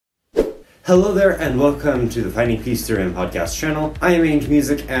Hello there and welcome to the Finding Peace Through Him podcast channel. I am Angel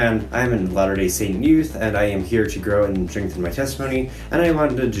Music and I am in Latter-day Saint youth and I am here to grow and strengthen my testimony, and I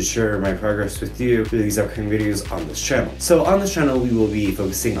wanted to share my progress with you through these upcoming videos on this channel. So on this channel we will be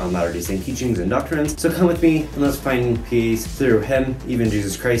focusing on Latter-day Saint teachings and doctrines, so come with me and let's find peace through Him, even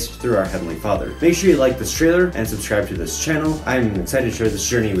Jesus Christ, through our Heavenly Father. Make sure you like this trailer and subscribe to this channel. I'm excited to share this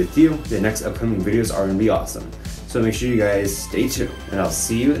journey with you. The next upcoming videos are going to be awesome. So make sure you guys stay tuned and I'll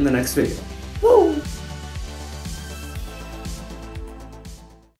see you in the next video. Woo!